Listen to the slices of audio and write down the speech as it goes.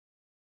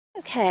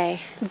Okay,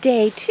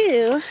 day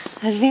 2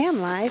 of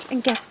van life,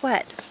 and guess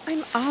what?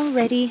 I'm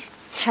already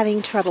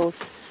having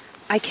troubles.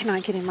 I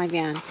cannot get in my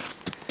van.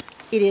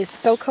 It is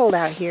so cold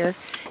out here,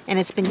 and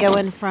it's been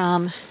going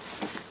from,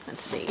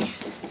 let's see,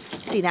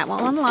 that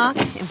won't unlock,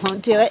 it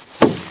won't do it.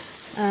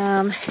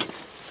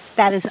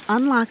 That is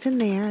unlocked in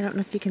there. I don't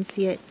know if you can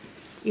see it.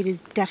 It is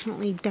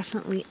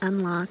definitely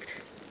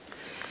unlocked.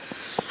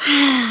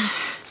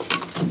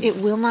 It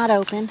will not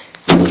open.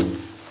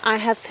 I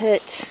have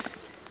put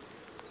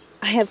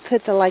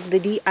the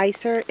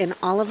de-icer in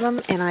all of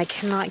them, and I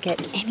cannot get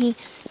any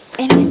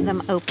of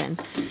them open.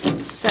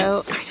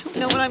 So I don't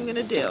know what I'm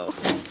gonna do.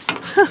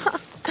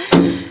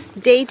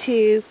 Day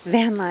 2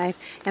 van life,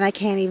 and I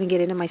can't even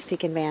get into my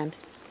stinking van.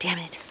 Damn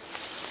it.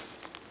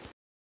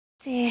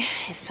 Let's see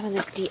if some of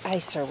this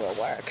de-icer will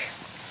work.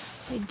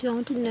 I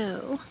don't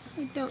know.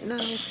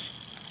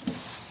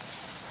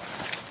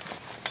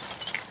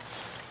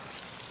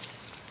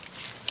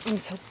 I'm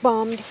so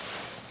bummed.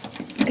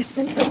 It's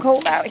been so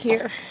cold out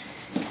here.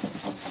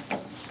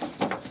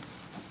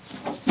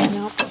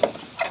 Nope.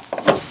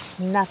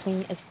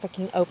 Nothing is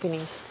freaking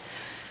opening.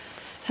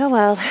 Oh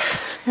well,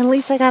 at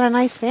least I got a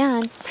nice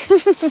van.